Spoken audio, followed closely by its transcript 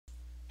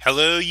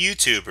Hello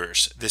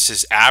YouTubers, this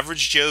is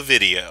Average Joe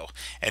Video,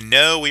 and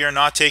no, we are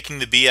not taking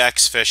the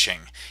BX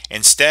fishing.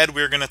 Instead,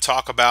 we're going to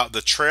talk about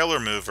the trailer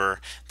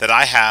mover that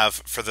I have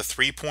for the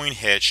 3-point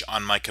hitch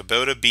on my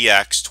Kubota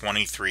BX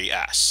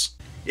 23S.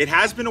 It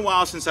has been a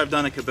while since I've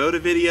done a Kubota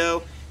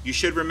video. You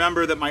should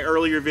remember that my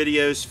earlier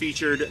videos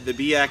featured the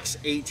BX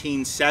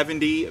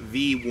 1870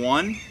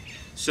 V1.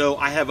 So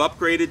I have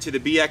upgraded to the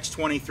BX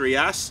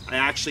 23S. I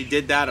actually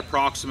did that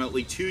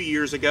approximately 2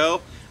 years ago.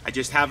 I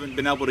just haven't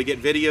been able to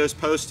get videos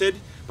posted,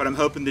 but I'm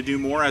hoping to do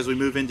more as we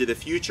move into the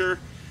future.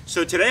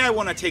 So today I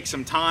want to take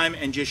some time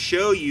and just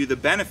show you the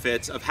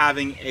benefits of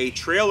having a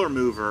trailer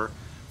mover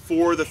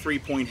for the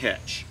 3-point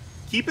hitch.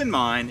 Keep in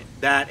mind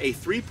that a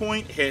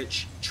 3-point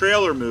hitch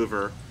trailer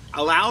mover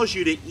allows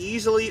you to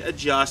easily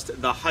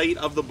adjust the height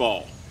of the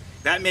ball.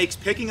 That makes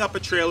picking up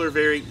a trailer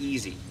very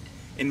easy.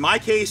 In my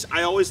case,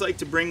 I always like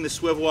to bring the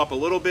swivel up a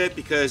little bit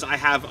because I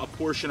have a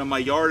portion of my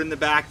yard in the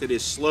back that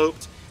is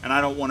sloped and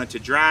I don't want it to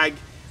drag.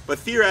 But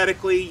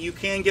theoretically, you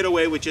can get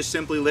away with just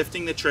simply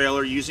lifting the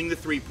trailer using the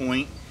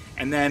 3-point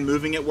and then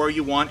moving it where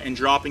you want and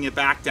dropping it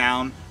back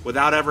down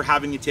without ever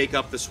having to take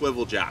up the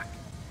swivel jack.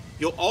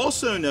 You'll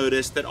also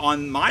notice that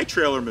on my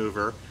trailer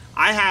mover,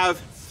 I have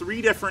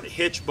 3 different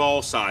hitch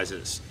ball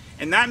sizes.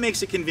 And that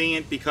makes it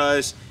convenient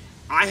because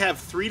I have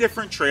 3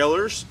 different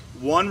trailers.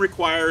 One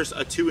requires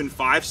a 2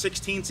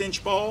 5/16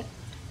 inch ball,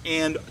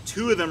 and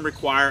 2 of them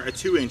require a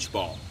 2-inch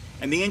ball.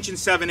 And the 1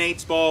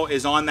 7/8 ball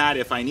is on that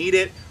if I need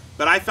it.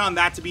 But I found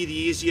that to be the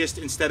easiest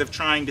instead of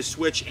trying to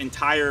switch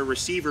entire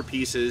receiver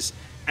pieces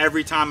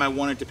every time I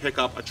wanted to pick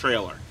up a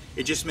trailer.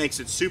 It just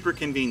makes it super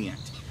convenient.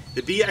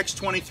 The BX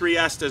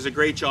 23S does a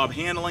great job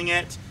handling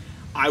it.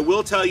 I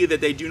will tell you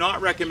that they do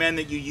not recommend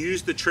that you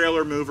use the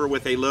trailer mover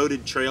with a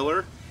loaded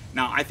trailer.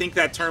 Now, I think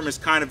that term is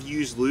kind of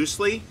used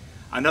loosely.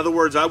 In other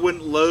words, I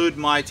wouldn't load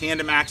my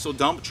tandem axle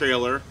dump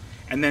trailer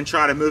and then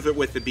try to move it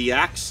with the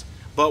BX.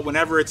 But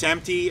whenever it's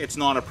empty, it's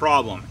not a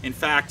problem. In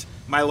fact,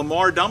 my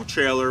Lamar dump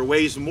trailer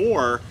weighs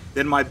more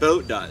than my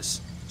boat does.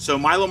 So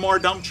my Lamar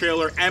dump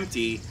trailer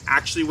empty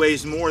actually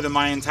weighs more than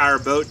my entire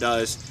boat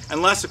does,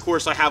 unless of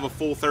course I have a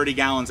full 30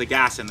 gallons of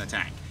gas in the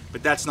tank,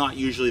 but that's not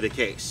usually the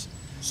case.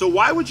 So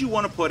why would you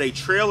want to put a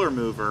trailer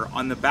mover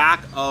on the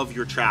back of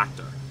your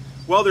tractor?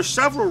 Well, there's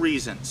several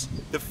reasons.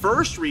 The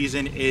first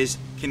reason is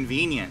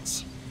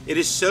convenience. It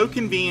is so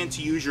convenient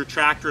to use your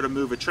tractor to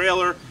move a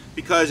trailer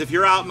because if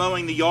you're out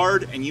mowing the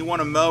yard and you want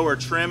to mow or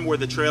trim where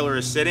the trailer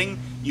is sitting,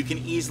 you can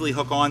easily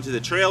hook onto the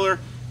trailer,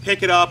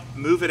 pick it up,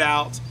 move it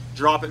out,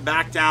 drop it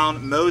back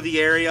down, mow the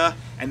area,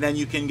 and then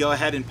you can go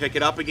ahead and pick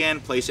it up again,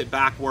 place it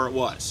back where it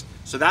was.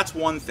 So that's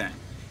one thing.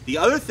 The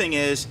other thing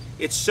is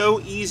it's so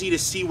easy to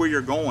see where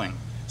you're going.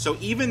 So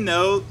even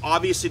though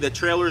obviously the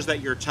trailers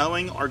that you're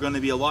towing are going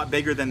to be a lot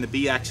bigger than the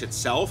BX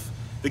itself,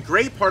 the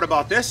great part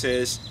about this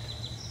is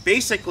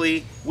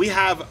basically we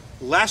have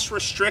less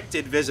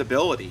restricted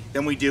visibility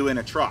than we do in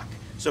a truck.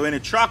 So in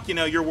a truck, you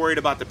know, you're worried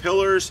about the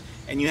pillars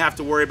and you have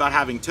to worry about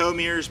having tow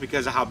mirrors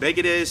because of how big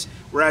it is.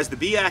 Whereas the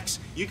BX,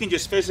 you can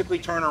just physically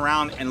turn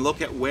around and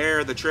look at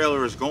where the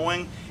trailer is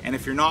going. And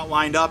if you're not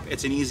lined up,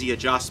 it's an easy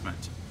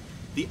adjustment.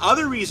 The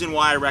other reason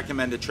why I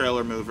recommend a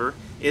trailer mover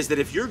is that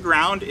if your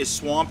ground is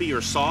swampy or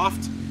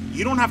soft,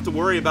 you don't have to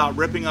worry about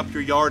ripping up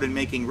your yard and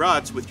making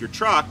ruts with your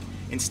truck.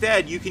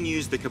 Instead, you can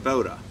use the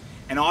Kubota.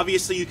 And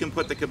obviously you can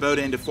put the Kubota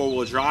into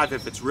 4-wheel drive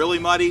if it's really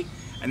muddy,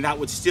 and that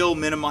would still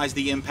minimize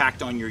the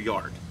impact on your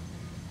yard.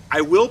 I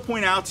will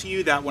point out to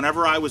you that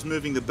whenever I was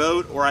moving the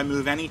boat or I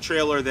move any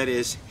trailer that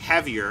is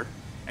heavier,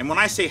 and when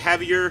I say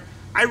heavier,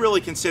 I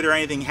really consider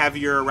anything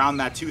heavier around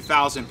that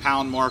 2,000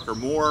 pound mark or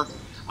more,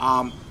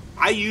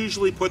 I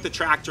usually put the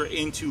tractor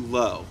into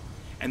low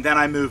and then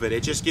I move it.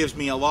 It just gives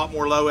me a lot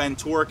more low end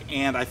torque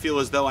and I feel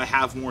as though I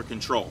have more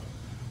control.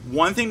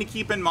 One thing to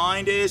keep in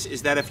mind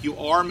is that if you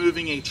are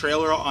moving a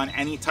trailer on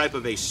any type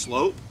of a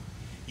slope,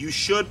 you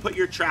should put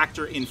your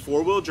tractor in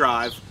 4-wheel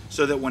drive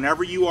so that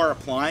whenever you are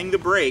applying the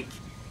brake,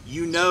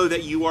 you know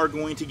that you are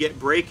going to get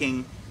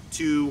braking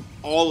to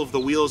all of the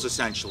wheels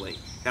essentially.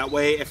 That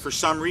way, if for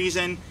some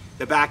reason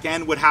the back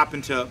end would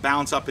happen to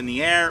bounce up in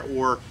the air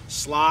or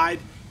slide,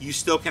 you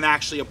still can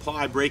actually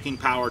apply braking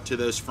power to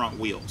those front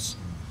wheels.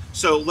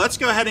 So let's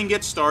go ahead and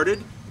get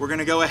started. We're going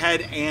to go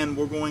ahead and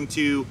we're going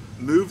to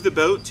move the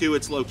boat to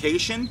its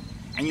location,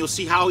 and you'll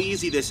see how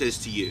easy this is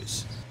to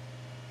use.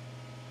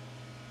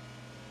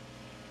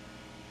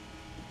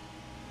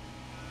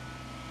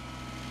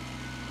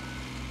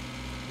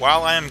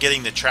 While I am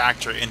getting the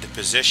tractor into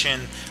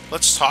position,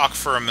 let's talk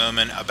for a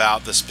moment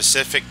about the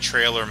specific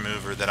trailer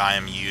mover that I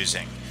am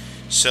using.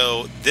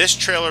 So this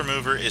trailer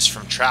mover is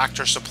from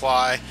Tractor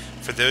Supply.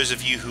 For those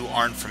of you who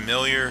aren't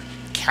familiar,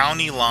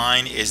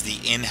 CountyLine is the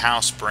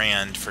in-house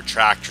brand for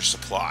Tractor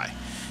Supply.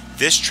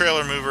 This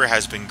trailer mover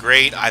has been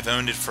great. I've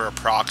owned it for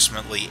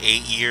approximately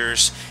 8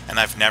 years and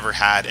I've never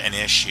had an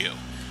issue.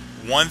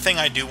 One thing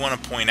I do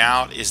want to point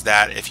out is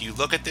that if you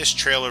look at this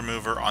trailer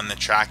mover on the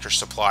Tractor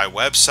Supply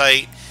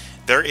website,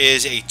 there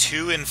is a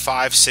 2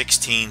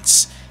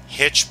 5/16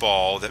 hitch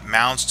ball that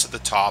mounts to the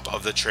top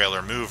of the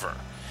trailer mover.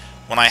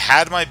 When I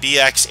had my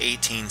BX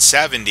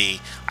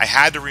 1870, I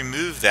had to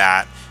remove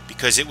that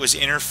because it was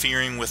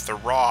interfering with the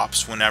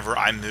ROPS whenever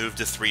I moved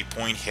the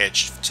 3-point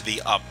hitch to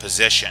the up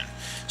position.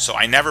 So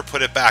I never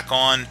put it back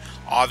on.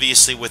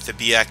 Obviously with the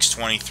BX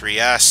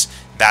 23S,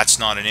 that's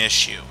not an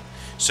issue.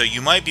 So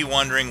you might be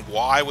wondering,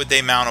 why would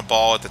they mount a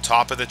ball at the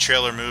top of the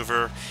trailer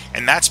mover?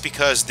 And that's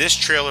because this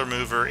trailer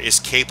mover is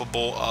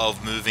capable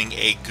of moving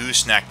a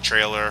gooseneck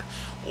trailer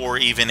or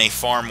even a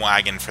farm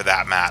wagon for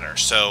that matter.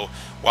 So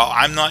while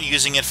I'm not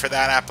using it for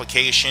that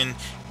application,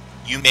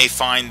 you may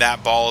find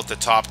that ball at the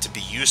top to be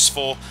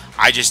useful.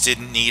 I just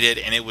didn't need it,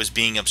 and it was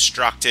being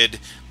obstructed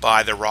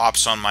by the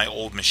ROPS on my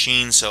old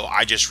machine, so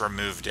I just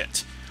removed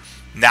it.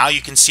 Now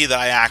you can see that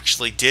I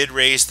actually did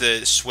raise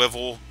the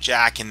swivel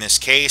jack in this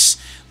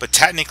case, but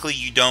technically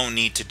you don't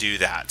need to do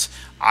that.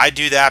 I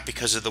do that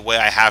because of the way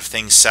I have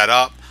things set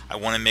up. I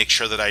want to make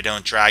sure that I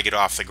don't drag it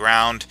off the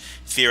ground.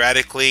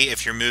 Theoretically,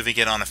 if you're moving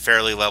it on a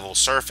fairly level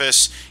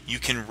surface, you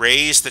can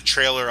raise the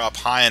trailer up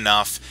high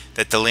enough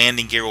that the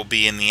landing gear will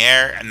be in the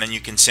air, and then you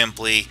can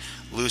simply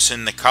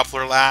loosen the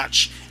coupler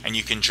latch and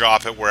you can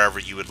drop it wherever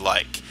you would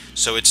like.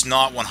 So it's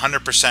not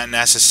 100%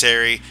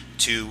 necessary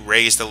to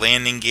raise the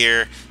landing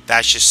gear.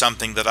 That's just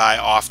something that I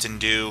often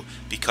do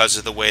because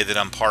of the way that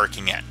I'm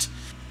parking it.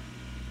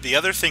 The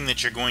other thing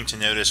that you're going to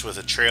notice with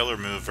a trailer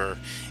mover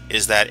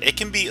is that it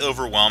can be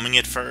overwhelming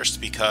at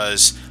first,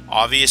 because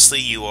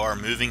obviously you are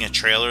moving a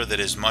trailer that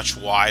is much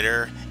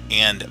wider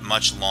and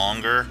much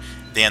longer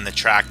than the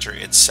tractor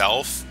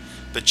itself.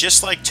 But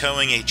just like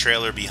towing a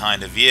trailer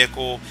behind a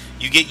vehicle,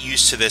 you get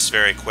used to this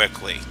very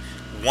quickly.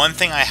 One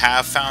thing I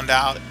have found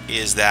out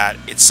is that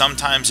it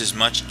sometimes is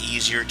much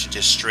easier to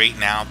just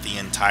straighten out the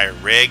entire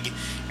rig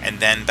and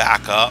then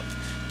back up,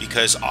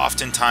 because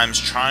oftentimes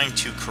trying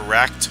to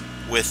correct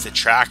with the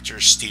tractor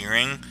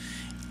steering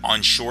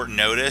on short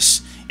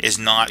notice is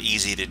not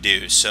easy to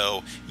do.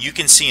 So you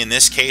can see in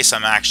this case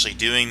I'm actually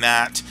doing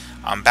that.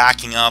 I'm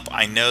backing up.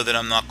 I know that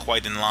I'm not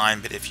quite in line,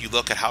 but if you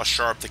look at how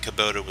sharp the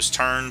Kubota was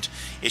turned,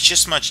 it's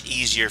just much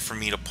easier for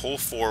me to pull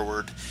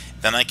forward.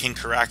 Then I can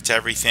correct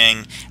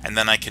everything, and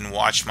then I can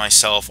watch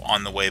myself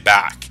on the way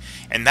back.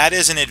 And that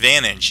is an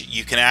advantage.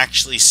 You can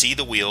actually see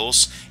the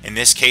wheels. In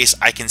this case,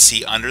 I can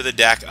see under the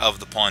deck of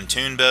the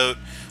pontoon boat,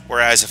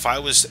 whereas if I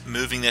was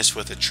moving this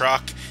with a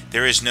truck,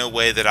 there is no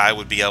way that I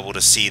would be able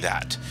to see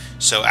that.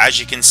 So as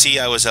you can see,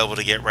 I was able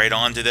to get right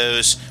onto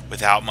those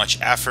without much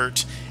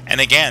effort. And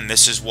again,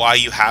 this is why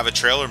you have a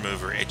trailer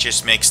mover. It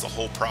just makes the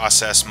whole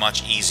process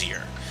much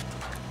easier.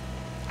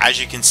 As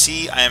you can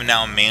see, I am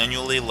now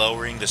manually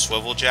lowering the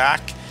swivel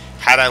jack.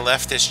 Had I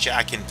left this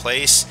jack in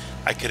place,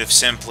 I could have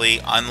simply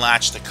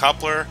unlatched the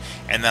coupler,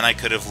 and then I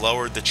could have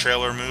lowered the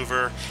trailer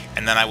mover,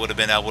 and then I would have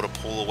been able to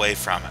pull away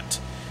from it.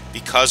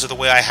 Because of the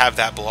way I have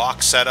that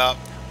block set up,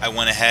 I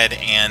went ahead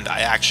and I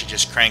actually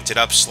just cranked it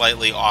up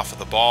slightly off of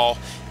the ball.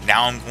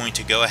 Now I'm going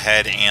to go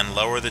ahead and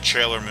lower the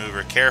trailer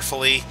mover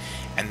carefully,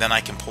 and then I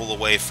can pull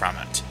away from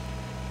it.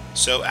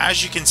 So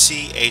as you can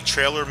see, a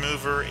trailer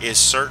mover is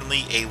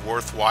certainly a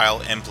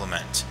worthwhile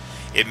implement.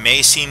 It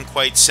may seem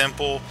quite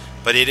simple,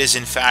 but it is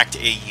in fact a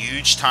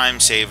huge time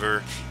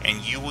saver,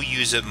 and you will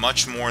use it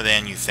much more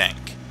than you think.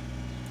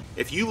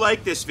 If you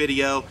like this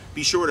video,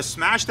 be sure to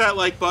smash that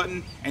like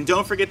button, and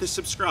don't forget to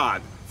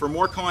subscribe for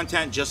more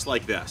content just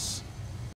like this.